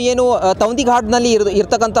ನಾವು ಏನು ತವಂದಿ ಘಾಟ್ನಲ್ಲಿ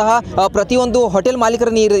ಇರ್ತಕ್ಕಂತಹ ಪ್ರತಿಯೊಂದು ಹೋಟೆಲ್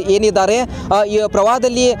ಮಾಲೀಕರನ್ನು ಏನಿದ್ದಾರೆ ಈ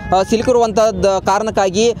ಪ್ರವಾಹದಲ್ಲಿ ಸಿಲುಕಿರುವಂಥದ್ದು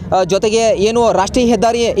ಕಾರಣಕ್ಕಾಗಿ, ಜೊತೆಗೆ ಏನು ರಾಷ್ಟ್ರೀಯ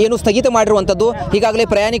ಹೆದ್ದಾರಿ ಏನು ಸ್ಥಗಿತ ಮಾಡಿರುವಂಥದ್ದು, ಈಗಾಗಲೇ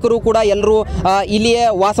ಪ್ರಯಾಣಿಕರು ಕೂಡ ಎಲ್ಲರೂ ಇಲ್ಲಿಯೇ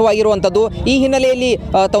ವಾಸವಾಗಿರುವಂಥದ್ದು. ಈ ಹಿನ್ನೆಲೆಯಲ್ಲಿ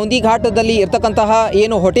ತವಂದಿ ಘಾಟದಲ್ಲಿ ಇರ್ತಕ್ಕಂತಹ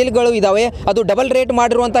ಏನು ಹೋಟೆಲ್ಗಳು ಇದ್ದಾವೆ ಅದು ಡಬಲ್ ರೇಟ್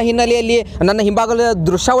ಮಾಡಿರುವಂಥ ಹಿನ್ನೆಲೆಯಲ್ಲಿ ನನ್ನ ಹಿಂಭಾಗದ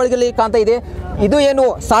ದೃಶ್ಯಾವಳಿಗಳಲ್ಲಿ ಕಾಣ್ತಾ ಇದೆ. ಇದು ಏನು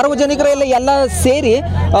ಸಾರ್ವಜನಿಕರೆಲ್ಲ ಎಲ್ಲ ಸೇರಿ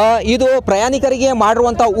ಇದು ಪ್ರಯಾಣಿಕರಿಗೆ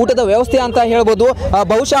ಮಾಡಿರುವಂಥ ಊಟದ ವ್ಯವಸ್ಥೆ ಅಂತ ಹೇಳ್ಬೋದು.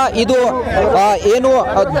 ಬಹುಶಃ ಇದು ಏನು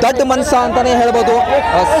ದೊಡ್ಡ ಮನಸ್ಸು ಅಂತಾನೆ ಹೇಳ್ಬೋದು.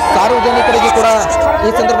 ಸಾರ್ವಜನಿಕರಿಗೆ ಕೂಡ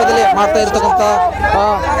ಈ ಸಂದರ್ಭದಲ್ಲಿ ಮಾಡ್ತಾ ಇರತಕ್ಕಂಥ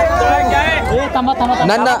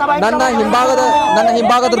ನನ್ನ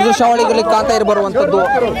ಹಿಂಭಾಗದ ದೃಶ್ಯಾವಳಿಗಳಿಗೆ ಕಾಣ್ತಾ ಬರುವಂಥದ್ದು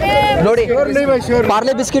ನೋಡಿ.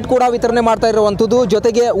 ಪಾರ್ಲೆ ಬಿಸ್ಕಿಟ್ ಕೂಡ ವಿತರಣೆ ಮಾಡ್ತಾ ಇರುವಂಥದ್ದು,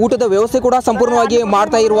 ಜೊತೆಗೆ ಊಟದ ವ್ಯವಸ್ಥೆ ಕೂಡ ಸಂಪೂರ್ಣವಾಗಿ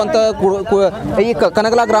ಮಾಡ್ತಾ ಇರುವಂಥ ಈ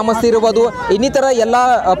ಕನಗಲ ಗ್ರಾಮಸ್ಥರು ಇರ್ಬೋದು, ಇನ್ನಿತರ ಎಲ್ಲ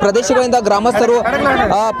ಪ್ರದೇಶಗಳಿಂದ ಗ್ರಾಮಸ್ಥರು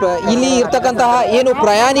ಇಲ್ಲಿ ಇರ್ತಕ್ಕಂತಹ ಏನು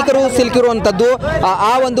ಪ್ರಯಾಣಿಕರು ಸಿಲುಕಿರುವಂಥದ್ದು,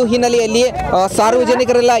 ಆ ಒಂದು ಹಿನ್ನೆಲೆಯಲ್ಲಿ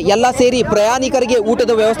ಸಾರ್ವಜನಿಕರೆಲ್ಲ ಎಲ್ಲ ಸೇರಿ ಪ್ರಯಾಣಿಕರಿಗೆ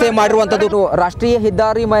ಊಟದ ವ್ಯವಸ್ಥೆ ಮಾಡಿರುವಂಥದ್ದು. ರಾಷ್ಟ್ರೀಯ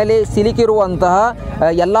ಹೆದ್ದಾರಿ ಮೇಲೆ ಸಿಲುಕಿರುವಂತಹ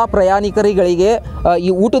ಎಲ್ಲ ಪ್ರಯಾಣಿಕರಿಗೆ ಈ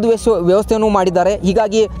ಊಟದ ವ್ಯವಸ್ಥೆಯನ್ನು ಮಾಡಿದ್ದಾರೆ.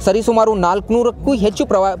 ಹೀಗಾಗಿ ಸರಿಸುಮಾರು 400ಕ್ಕೂ ಹೆಚ್ಚು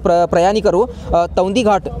ಪ್ರಯಾಣಿಕರು ತವಂದಿ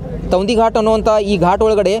ಘಾಟ್ ತೌಂದಿ ಘಾಟ್ ಅನ್ನುವಂಥ ಈ ಘಾಟ್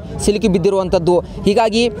ಒಳಗಡೆ ಸಿಲುಕಿ ಬಿದ್ದಿರುವಂಥದ್ದು.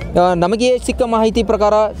 ಹೀಗಾಗಿ ನಮಗೆ ಸಿಕ್ಕ ಮಾಹಿತಿ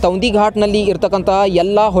ಪ್ರಕಾರ ತೌಂದಿ ಘಾಟ್ನಲ್ಲಿ ಇರ್ತಕ್ಕಂತಹ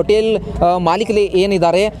ಎಲ್ಲ ಹೋಟೆಲ್ ಮಾಲೀಕರು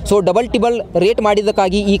ಏನಿದ್ದಾರೆ, ಸೊ ಡಬಲ್ ಟಿಬಲ್ ರೇಟ್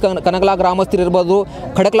ಮಾಡಿದ್ದಕ್ಕಾಗಿ ಈ ಕನಗಲ ಗ್ರಾಮಸ್ಥರಿರ್ಬೋದು,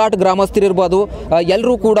 ಖಡಕ್ಲಾಟ್ ಗ್ರಾಮಸ್ಥರಿರ್ಬೋದು,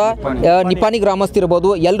 ಎಲ್ಲರೂ ಕೂಡ ನಿಪಾನಿ ಗ್ರಾಮಸ್ಥರಿರ್ಬೋದು,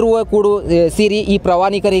 ಎಲ್ಲರೂ ಕೂಡ ಸೇರಿ ಈ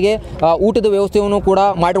ಪ್ರಯಾಣಿಕರಿಗೆ ಊಟದ ವ್ಯವಸ್ಥೆಯನ್ನು ಕೂಡ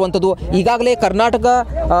ಮಾಡಿರುವಂಥದ್ದು. ಈಗಾಗಲೇ ಕರ್ನಾಟಕ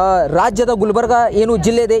ರಾಜ್ಯದ ಗುಲ್ಬರ್ಗ ಏನು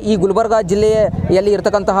ಜಿಲ್ಲೆ ಇದೆ, ಈ ಗುಲ್ಬರ್ಗ ಜಿಲ್ಲೆಯಲ್ಲಿ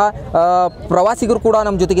ಇರತಕ್ಕಂತಹ ಪ್ರವಾಸಿಗರು ಕೂಡ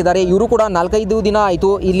ನಮ್ಮ ಜೊತೆಗಿದ್ದಾರೆ. ಇವರು ಕೂಡ 4-5 ದಿನ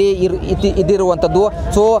ಆಯಿತು ಇಲ್ಲಿ ಇದ್ದಿರುವಂಥದ್ದು.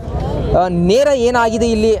 ಸೊ ನೇರ ಏನಾಗಿದೆ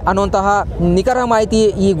ಇಲ್ಲಿ ಅನ್ನುವಂತಹ ನಿಖರ ಮಾಹಿತಿ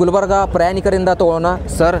ಈ ಗುಲ್ಬರ್ಗ ಪ್ರಯಾಣಿಕರಿಂದ ತಗೋಣ.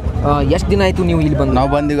 ಸರ್, ಎಷ್ಟು ದಿನ ಆಯಿತು ನೀವು ಇಲ್ಲಿ ಬಂದು?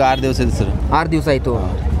 ನಾವು ಬಂದಿವಿ 6 ದಿವಸ ಇದೆ ಸರ್. 6 ದಿವಸ ಆಯಿತು.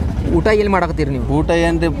 ಊಟ ಎಲ್ಲಿ ಮಾಡಕತ್ತೀರಿ ನೀವು? ಊಟ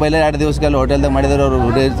ಏನು ರೀ, ಪೈಲೆ 2 ದಿವಸಕ್ಕೆ ಹೋಟೆಲ್ದಾಗ ಮಾಡಿದ್ರು ಅವರು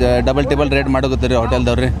ಡಬಲ್ ಟೇಬಲ್ ರೇಟ್ ಮಾಡೋಕತ್ತೀರಿ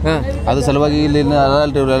ಹೋಟೆಲ್ದವ್ರಿ. ಅದು ಸಲುವಾಗಿ ಇಲ್ಲಿ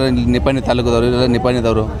ನಿಪಾನಿ ತಾಲೂಕದವ್ರು, ಇಲ್ಲ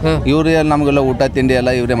ನಿಪಾನಿದವರು, ಇವ್ರು ನಮಗೆಲ್ಲ ಊಟ ತಿಂಡಿ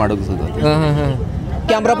ಎಲ್ಲ ಇವರೇ ಮಾಡೋದು.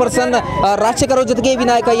 ಕ್ಯಾಮ್ರಾ ಪರ್ಸನ್ ರಾಜಶೇಖರ್ ಜೊತೆಗೆ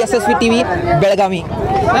ವಿನಾಯಕ, SSV TV, ಬೆಳಗಾವಿ.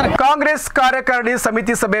 ಕಾಂಗ್ರೆಸ್ ಕಾರ್ಯಕಾರಿಣಿ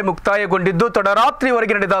ಸಮಿತಿ ಸಭೆ ಮುಕ್ತಾಯಗೊಂಡಿದ್ದು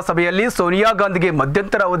ತಡರಾತ್ರಿವರೆಗೆ ನಡೆದ ಸಭೆಯಲ್ಲಿ ಸೋನಿಯಾ ಗಾಂಧಿಗೆ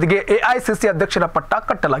ಮಧ್ಯಂತರ ಅವಧಿಗೆ ಎಐಸಿಸಿ ಅಧ್ಯಕ್ಷರ ಪಟ್ಟ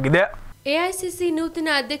ಕಟ್ಟಲಾಗಿದೆ. ಎಐಸಿಸಿ ನೂತನ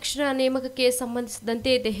ಅಧ್ಯಕ್ಷರ ನೇಮಕಕ್ಕೆ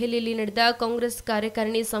ಸಂಬಂಧಿಸಿದಂತೆ ದೆಹಲಿಯಲ್ಲಿ ನಡೆದ ಕಾಂಗ್ರೆಸ್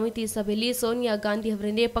ಕಾರ್ಯಕಾರಿಣಿ ಸಮಿತಿ ಸಭೆಯಲ್ಲಿ ಸೋನಿಯಾ ಗಾಂಧಿ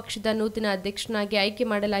ಅವರನ್ನೇ ಪಕ್ಷದ ನೂತನ ಅಧ್ಯಕ್ಷನಾಗಿ ಆಯ್ಕೆ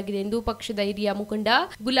ಮಾಡಲಾಗಿದೆ ಎಂದು ಪಕ್ಷದ ಹಿರಿಯ ಮುಖಂಡ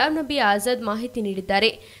ಗುಲಾಂ ನಬಿ ಆಜಾದ್ ಮಾಹಿತಿ ನೀಡಿದ್ದಾರೆ.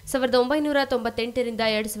 1998ರಿಂದ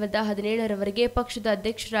 2017 ರವರೆಗೆ ಪಕ್ಷದ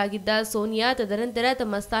ಅಧ್ಯಕ್ಷರಾಗಿದ್ದ ಸೋನಿಯಾ ತದನಂತರ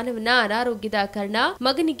ತಮ್ಮ ಸ್ಥಾನವನ್ನು ಅನಾರೋಗ್ಯದ ಕಾರಣ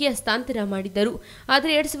ಮಗನಿಗೆ ಹಸ್ತಾಂತರ ಮಾಡಿದ್ದರು.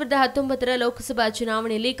 ಆದರೆ 2019ರ ಲೋಕಸಭಾ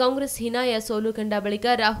ಚುನಾವಣೆಯಲ್ಲಿ ಕಾಂಗ್ರೆಸ್ ಹೀನಾಯ ಸೋಲು ಕಂಡ ಬಳಿಕ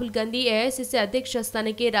ರಾಹುಲ್ ಗಾಂಧಿ ಎಐಸಿಸಿ ಅಧ್ಯಕ್ಷ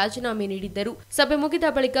ಸ್ಥಾನಕ್ಕೆ ರಾಜೀನಾಮೆ ನೀಡಿದ್ದರು. ಸಭೆ ಮುಗಿದ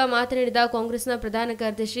ಬಳಿಕ ಮಾತನಾಡಿದ ಕಾಂಗ್ರೆಸ್ನ ಪ್ರಧಾನ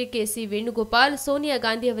ಕಾರ್ಯದರ್ಶಿ ಕೆಸಿ ವೇಣುಗೋಪಾಲ್, ಸೋನಿಯಾ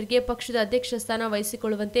ಗಾಂಧಿ ಅವರಿಗೆ ಪಕ್ಷದ ಅಧ್ಯಕ್ಷ ಸ್ಥಾನ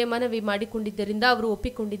ವಹಿಸಿಕೊಳ್ಳುವಂತೆ ಮನವಿ ಮಾಡಿಕೊಂಡಿದ್ದರಿಂದ ಅವರು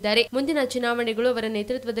ಒಪ್ಪಿಕೊಂಡಿದ್ದಾರೆ. ಮುಂದಿನ ಚುನಾವಣೆಗಳು ಅವರ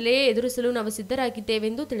ನೇತೃತ್ವದಲ್ಲೇ ಎದುರಿಸಲು ನಾವು ಸಿದ್ಧರಾಗಿದ್ದೇವೆ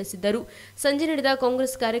ಎಂದು ತಿಳಿಸಿದ್ದರು. ಸಂಜೆ ನಡೆದ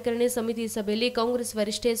ಕಾಂಗ್ರೆಸ್ ಕಾರ್ಯಕಾರಿಣಿ ಸಮಿತಿ ಸಭೆಯಲ್ಲಿ ಕಾಂಗ್ರೆಸ್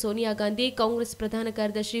ವರಿಷ್ಠೆ ಸೋನಿಯಾ ಗಾಂಧಿ, ಕಾಂಗ್ರೆಸ್ ಪ್ರಧಾನ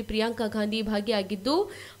ಕಾರ್ಯದರ್ಶಿ ಪ್ರಿಯಾಂಕಾ ಗಾಂಧಿ ಭಾಗಿಯಾಗಿದ್ದು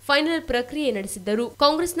ಫೈನಲ್ ಪ್ರಕ್ರಿಯೆ ನಡೆಸಿದ್ದರು.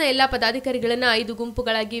 ಕಾಂಗ್ರೆಸ್ನ ಎಲ್ಲಾ ಪದಾಧಿಕಾರಿಗಳನ್ನು 5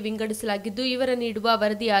 ಗುಂಪುಗಳಾಗಿ ವಿಂಗಡಿಸಲಾಗಿದ್ದು ಇವರ ನೀಡುವ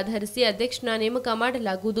ವರದಿ ಆಧರಿಸಿ ಅಧ್ಯಕ್ಷನ ನೇಮಕ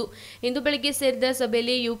ಮಾಡಲಾಗುವುದು. ಇಂದು ಬೆಳಗ್ಗೆ ಸೇರಿದ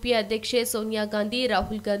ಸಭೆಯಲ್ಲಿ ಯುಪಿಎ ಅಧ್ಯಕ್ಷೆ ಸೋನಿಯಾ ಗಾಂಧಿ,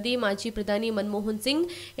 ರಾಹುಲ್ ಗಾಂಧಿ, ಮಾಜಿ ಪ್ರಧಾನಿ Manmohan Singh,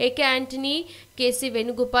 A K Antony, KC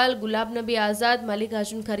Venugopal, Ghulam Nabi Azad,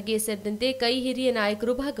 Mallikarjun Kharge ಸೇರಿದಂತೆ ಕೈ ಹಿರಿಯ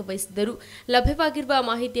ನಾಯಕರು ಭಾಗವಹಿಸಿದ್ದರು. ಲಭ್ಯವಾಗಿರುವ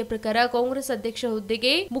ಮಾಹಿತಿಯ ಪ್ರಕಾರ ಕಾಂಗ್ರೆಸ್ ಅಧ್ಯಕ್ಷ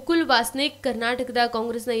ಹುದ್ದೆಗೆ ಮುಕುಲ್ ವಾಸ್ನಿಕ್, ಕರ್ನಾಟಕದ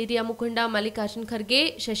ಕಾಂಗ್ರೆಸ್ನ ಹಿರಿಯ ಮುಖಂಡ ಮಲ್ಲಿಕಾರ್ಜುನ್ ಖರ್ಗೆ,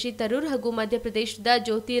 ಶಶಿ ತರೂರ್ ಹಾಗೂ ಮಧ್ಯಪ್ರದೇಶದ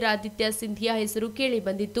ಜ್ಯೋತಿರಾದಿತ್ಯ ಸಿಂಧಿಯಾ ಹೆಸರು ಕೇಳಿ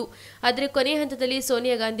ಬಂದಿತ್ತು. ಆದರೆ ಕೊನೆಯ ಹಂತದಲ್ಲಿ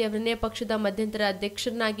ಸೋನಿಯಾ ಗಾಂಧಿ ಅವರನ್ನೇ ಪಕ್ಷದ ಮಧ್ಯಂತರ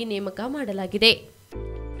ಅಧ್ಯಕ್ಷರನ್ನಾಗಿ ನೇಮಕ ಮಾಡಲಾಗಿದೆ.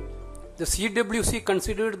 The CWC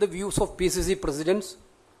considered the views of PCC presidents,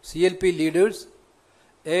 CLP leaders,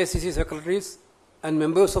 AICC secretaries and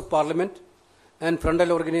members of parliament and frontal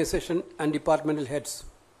organization and departmental heads.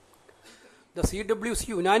 The CWC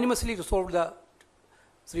unanimously resolved that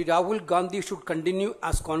Sri Rahul Gandhi should continue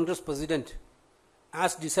as Congress president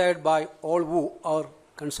as decided by all who are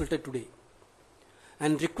consulted today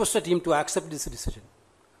and requested him to accept this decision.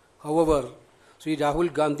 However, Sri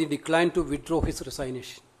Rahul Gandhi declined to withdraw his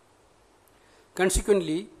resignation.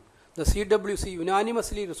 Consequently, the CWC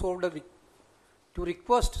unanimously resolved to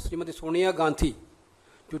request Srimati Sonia Gandhi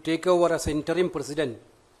to take over as interim president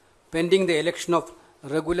pending the election of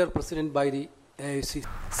regular president by the AICC.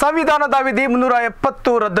 ಸಂವಿಧಾನದ ವಿಧಿ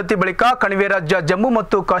 370 ರದ್ದತಿ ಬಳಿಕ ಕಣಿವೆ ರಾಜ್ಯ ಜಮ್ಮು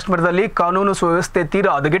ಮತ್ತು ಕಾಶ್ಮೀರದಲ್ಲಿ ಕಾನೂನು ಸುವ್ಯವಸ್ಥೆ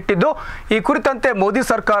ತೀರಾ ಹದಗೆಟ್ಟಿದ್ದು, ಈ ಕುರಿತಂತೆ ಮೋದಿ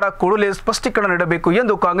ಸರ್ಕಾರ ಕೂಡಲೇ ಸ್ಪಷ್ಟೀಕರಣ ನೀಡಬೇಕು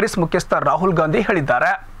ಎಂದು ಕಾಂಗ್ರೆಸ್ ಮುಖ್ಯಸ್ಥ ರಾಹುಲ್ ಗಾಂಧಿ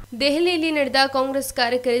ಹೇಳಿದ್ದಾರೆ. ದೆಹಲಿಯಲ್ಲಿ ನಡೆದ ಕಾಂಗ್ರೆಸ್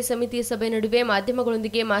ಕಾರ್ಯಕಾರಿ ಸಮಿತಿ ಸಭೆ ನಡುವೆ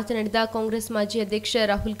ಮಾಧ್ಯಮಗಳೊಂದಿಗೆ ಮಾತನಾಡಿದ ಕಾಂಗ್ರೆಸ್ ಮಾಜಿ ಅಧ್ಯಕ್ಷ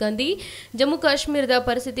ರಾಹುಲ್ ಗಾಂಧಿ, ಜಮ್ಮು ಕಾಶ್ಮೀರದ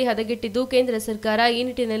ಪರಿಸ್ಥಿತಿ ಹದಗೆಟ್ಟಿದ್ದು ಕೇಂದ್ರ ಸರ್ಕಾರ ಈ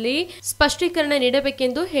ನಿಟ್ಟಿನಲ್ಲಿ ಸ್ಪಷ್ಟೀಕರಣ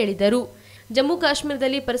ನೀಡಬೇಕೆಂದು ಹೇಳಿದರು. ಜಮ್ಮು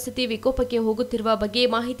ಕಾಶ್ಮೀರದಲ್ಲಿ ಪರಿಸ್ಥಿತಿ ವಿಕೋಪಕ್ಕೆ ಹೋಗುತ್ತಿರುವ ಬಗ್ಗೆ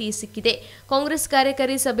ಮಾಹಿತಿ ಸಿಕ್ಕಿದೆ. ಕಾಂಗ್ರೆಸ್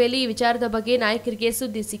ಕಾರ್ಯಕಾರಿ ಸಭೆಯಲ್ಲಿ ಈ ವಿಚಾರದ ಬಗ್ಗೆ ನಾಯಕರಿಗೆ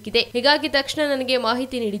ಸುದ್ದಿ ಸಿಕ್ಕಿದೆ. ಹೀಗಾಗಿ ತಕ್ಷಣ ನನಗೆ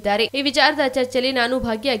ಮಾಹಿತಿ ನೀಡಿದ್ದಾರೆ. ಈ ವಿಚಾರದ ಚರ್ಚೆಯಲ್ಲಿ ನಾನು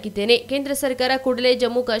ಭಾಗಿಯಾಗಿದ್ದೇನೆ. ಕೇಂದ್ರ ಸರ್ಕಾರ ಕೂಡಲೇ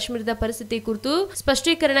ಜಮ್ಮು ಕಾಶ್ಮೀರದ ಪರಿಸ್ಥಿತಿ ಕುರಿತು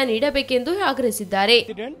ಸ್ಪಷ್ಟೀಕರಣ ನೀಡಬೇಕೆಂದು ಆಗ್ರಹಿಸಿದ್ದಾರೆ.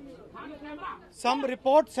 Some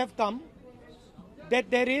reports have come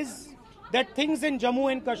that things in Jammu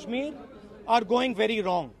and Kashmir are going very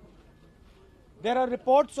wrong. There are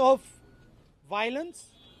reports of violence.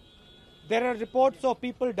 There are reports of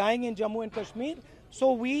people dying in Jammu and Kashmir. So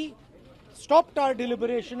we stopped our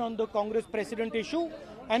deliberation on the Congress president issue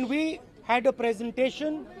and we had a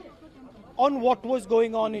presentation on what was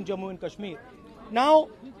going on in Jammu and Kashmir. Now,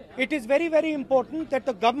 it is very, very important that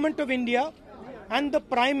the government of India and the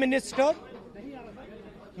Prime Minister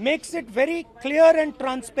makes it very clear and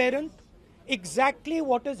transparent exactly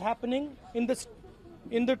what is happening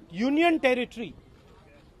in the Union territory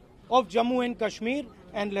of Jammu and Kashmir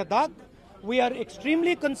and Ladakh. We are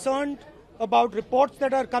extremely concerned about reports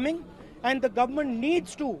that are coming, and the government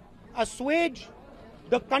needs to assuage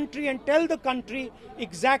the country and tell the country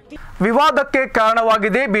exactly. ವಿವಾದಕ್ಕೆ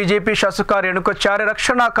ಕಾರಣವಾಗಿದೆ BJP ಶಾಸಕ ರೇಣುಕಾಚಾರ್ಯ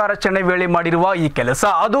ರಕ್ಷಣಾ ಕಾರ್ಯಾಚರಣೆ ವೇಳೆ ಮಾಡಿರುವ ಈ ಕೆಲಸ.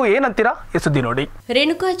 ಅದು ಏನಂತೀರಾ? ಈ ಸುದ್ದಿ ನೋಡಿ.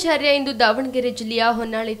 ರೇಣುಕಾಚಾರ್ಯ ಇಂದು ದಾವಣಗೆರೆ ಜಿಲ್ಲೆಯ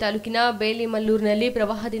ಹೊನ್ನಾಳಿ ತಾಲೂಕಿನ ಬೇಲಿಮಲ್ಲೂರಿನಲ್ಲಿ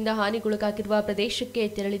ಪ್ರವಾಹದಿಂದ ಹಾನಿಗೊಳಗಾಗಿರುವ ಪ್ರದೇಶಕ್ಕೆ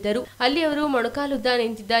ತೆರಳಿದರು. ಅಲ್ಲಿ ಅವರು ಮೊಣಕಾಲುದ್ದ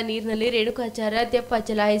ನಿಂತಿದ್ದ ನೀರಿನಲ್ಲಿ ರೇಣುಕಾಚಾರ್ಯ ತೆಪ್ಪ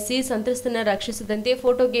ಚಲಾಯಿಸಿ ಸಂತ್ರಸ್ತನ ರಕ್ಷಿಸದಂತೆ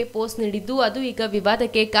ಫೋಟೋಗೆ ಪೋಸ್ಟ್ ನೀಡಿದ್ದು ಅದು ಈಗ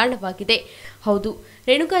ವಿವಾದಕ್ಕೆ ಕಾರಣವಾಗಿದೆ. ಹೌದು,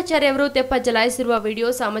 ರೇಣುಕಾಚಾರ್ಯ ಅವರು ತೆಪ್ಪ ಚಲಾಯಿಸಿರುವ ವಿಡಿಯೋ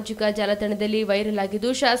ಸಾಮಾಜಿಕ ಜಾಲತಾಣದಲ್ಲಿ ವೈರಲ್ ಆಗಿದ್ದು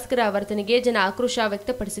ಶಾಸಕರ ವರ್ತನೆಗೆ ಜನ ಆಕ್ರೋಶ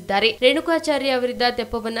ವ್ಯಕ್ತಪಡಿಸಿದ್ದಾರೆ. ರೇಣುಕಾಚಾರ್ಯ ಅವರಿದ್ದ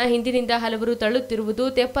ತೆಪ್ಪವನ್ನ ಹಿಂದಿನಿಂದ ಹಲವರು ತಳ್ಳುತ್ತಿರುವುದು,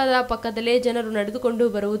 ತೆಪ್ಪದ ಪಕ್ಕದಲ್ಲೇ ಜನರು ನಡೆದುಕೊಂಡು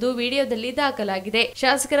ಬರುವುದು ವಿಡಿಯೋದಲ್ಲಿ ದಾಖಲಾಗಿದೆ.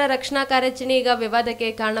 ಶಾಸಕರ ರಕ್ಷಣಾ ಕಾರ್ಯಾಚರಣೆ ಈಗ ವಿವಾದಕ್ಕೆ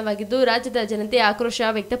ಕಾರಣವಾಗಿದ್ದು ರಾಜ್ಯದ ಜನತೆ ಆಕ್ರೋಶ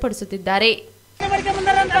ವ್ಯಕ್ತಪಡಿಸುತ್ತಿದ್ದಾರೆ.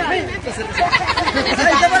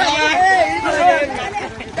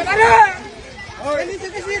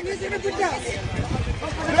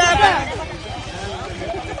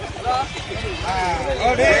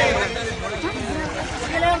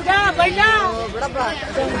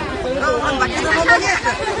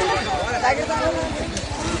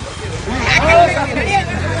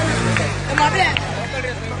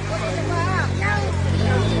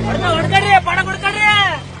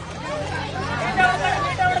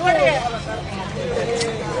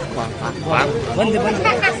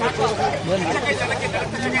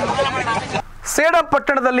 ಸೇಡಂ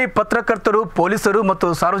ಪಟ್ಟಣದಲ್ಲಿ ಪತ್ರಕರ್ತರು, ಪೊಲೀಸರು ಮತ್ತು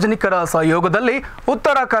ಸಾರ್ವಜನಿಕರ ಸಹಯೋಗದಲ್ಲಿ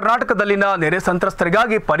ಉತ್ತರ ಕರ್ನಾಟಕದಲ್ಲಿನ ನೆರೆ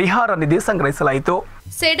ಸಂತ್ರಸ್ತರಿಗಾಗಿ ಪರಿಹಾರ ನಿಧಿ ಸಂಗ್ರಹಿಸಲಾಯಿತು.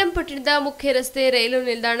 ಸೇಡಂ ಪಟ್ಟಣದ ಮುಖ್ಯ ರಸ್ತೆ, ರೈಲು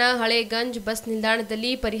ನಿಲ್ದಾಣ, ಹಳೆಗಂಜ್ ಬಸ್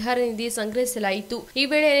ನಿಲ್ದಾಣದಲ್ಲಿ ಪರಿಹಾರ ನಿಧಿ ಸಂಗ್ರಹಿಸಲಾಯಿತು. ಈ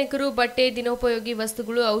ವೇಳೆ ಅನೇಕರು ಬಟ್ಟೆ, ದಿನೋಪಯೋಗಿ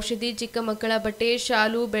ವಸ್ತುಗಳು, ಔಷಧಿ, ಚಿಕ್ಕ ಮಕ್ಕಳ ಬಟ್ಟೆ,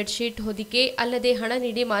 ಶಾಲು, ಬೆಡ್ಶೀಟ್, ಹೊದಿಕೆ ಅಲ್ಲದೆ ಹಣ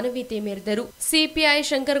ನೀಡಿ ಮಾನವೀಯತೆ ಮೆರೆದರು. ಸಿಪಿಐ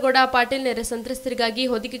ಶಂಕರಗೌಡ ಪಾಟೀಲ್ ನೆರೆ ಸಂತ್ರಸ್ತರಿಗಾಗಿ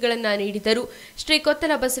ಹೊದಿಕೆಗಳನ್ನು ನೀಡಿದರು. ಶ್ರೀ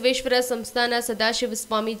ಕೊತ್ತಲ ಬಸವೇಶ್ವರ ಸಂಸ್ಥಾನ ಸದಾಶಿವ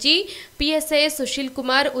ಸ್ವಾಮೀಜಿ, ಪಿಎಸ್ಐ ಸುಶೀಲ್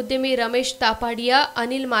ಕುಮಾರ್, ಉದ್ಯಮಿ ರಮೇಶ್ ತಾಪಾಡಿಯಾ,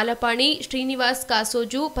 ಅನಿಲ್ ಮಾಲಪಾಣಿ, ಶ್ರೀನಿವಾಸ್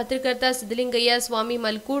ಕಾಸೋಜು, ಪತ್ರಕರ್ತ ಸಿದ್ದಲಿಂಗಯ್ಯ ಸ್ವಾಮಿ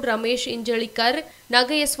ಮಲ್ಕೂಡ್, ರಮೇಶ್ ಇಂಜಳಿಕರ್,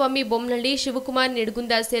 ನಾಗಯ್ಯಸ್ವಾಮಿ ಬೊಮ್ಮನಹಳ್ಳಿ, ಶಿವಕುಮಾರ್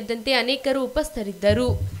ನಿಡಗುಂದ ಸೇರಿದಂತೆ ಅನೇಕರು ಉಪಸ್ಥಿತರಿದ್ದರು.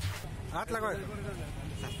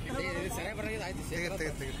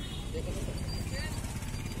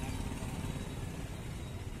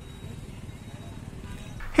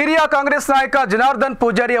 ಹಿರಿಯ ಕಾಂಗ್ರೆಸ್ ನಾಯಕ ಜನಾರ್ದನ್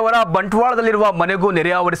ಪೂಜಾರಿ ಅವರ ಬಂಟ್ವಾಳದಲ್ಲಿರುವ ಮನೆಗೂ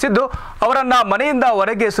ನೆರೆ ಆವರಿಸಿದ್ದು ಅವರನ್ನ ಮನೆಯಿಂದ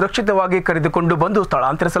ಹೊರಗೆ ಸುರಕ್ಷಿತವಾಗಿ ಕರೆದುಕೊಂಡು ಬಂದು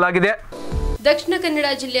ಸ್ಥಳಾಂತರಿಸಲಾಗಿದೆ. ದಕ್ಷಿಣ ಕನ್ನಡ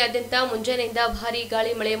ಜಿಲ್ಲೆಯಾದ್ಯಂತ ಮುಂಜಾನೆಯಿಂದ ಭಾರೀ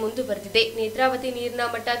ಗಾಳಿ ಮಳೆ ಮುಂದುವರೆದಿದೆ. ನೇತ್ರಾವತಿ ನೀರಿನ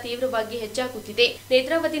ಮಟ್ಟ ತೀವ್ರವಾಗಿ ಹೆಚ್ಚಾಗುತ್ತಿದೆ.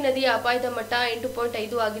 ನೇತ್ರಾವತಿ ನದಿಯ ಅಪಾಯದ ಮಟ್ಟ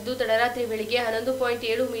 8.5 ಆಗಿದ್ದು ತಡರಾತ್ರಿ ವೇಳೆಗೆ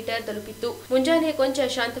 11.7 ಮೀಟರ್ ತಲುಪಿತ್ತು. ಮುಂಜಾನೆ ಕೊಂಚ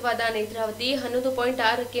ಶಾಂತವಾದ ನೇತ್ರಾವತಿ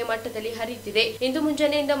 11.6ಕ್ಕೆ ಮಟ್ಟದಲ್ಲಿ ಹರಿಯುತ್ತಿದೆ. ಇಂದು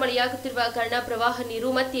ಮುಂಜಾನೆಯಿಂದ ಮಳೆಯಾಗುತ್ತಿರುವ ಕಾರಣ ಪ್ರವಾಹ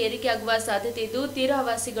ನೀರು ಮತ್ತೆ ಏರಿಕೆಯಾಗುವ ಸಾಧ್ಯತೆ ಇದ್ದು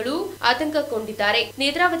ತೀರವಾಸಿಗಳು ಆತಂಕಗೊಂಡಿದ್ದಾರೆ.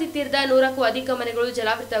 ನೇತ್ರಾವತಿ ತೀರದ 100ಕ್ಕೂ ಅಧಿಕ ಮನೆಗಳು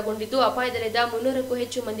ಜಲಾವೃತಗೊಂಡಿದ್ದು ಅಪಾಯದಲ್ಲಿದ್ದ 300ಕ್ಕೂ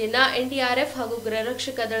ಹೆಚ್ಚು ಮಂದಿಯನ್ನ ಎನ್ಡಿಆರ್ಎಫ್ ಹಾಗೂ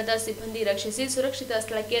ಗೃಹರಕ್ಷಕ ದಳದ ಸಿಬ್ಬಂದಿ ರಕ್ಷಿಸಿ ಸುರಕ್ಷಿತ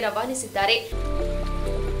ಸ್ಥಳಕ್ಕೆ ರವಾನಿಸಿದ್ದಾರೆ.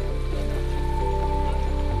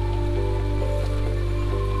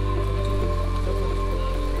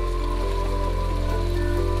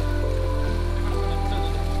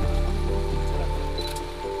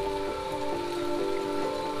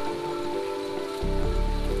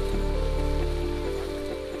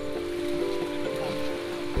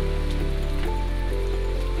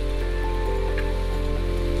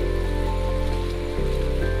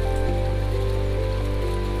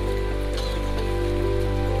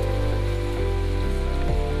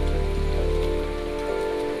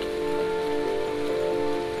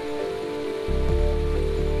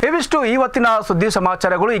 ಇವಿಷ್ಟು ಇವತ್ತಿನ ಸುದ್ದಿ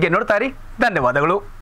ಸಮಾಚಾರಗಳು. ಹೀಗೆ ನೋಡ್ತಾ ಇರಿ. ಧನ್ಯವಾದಗಳು.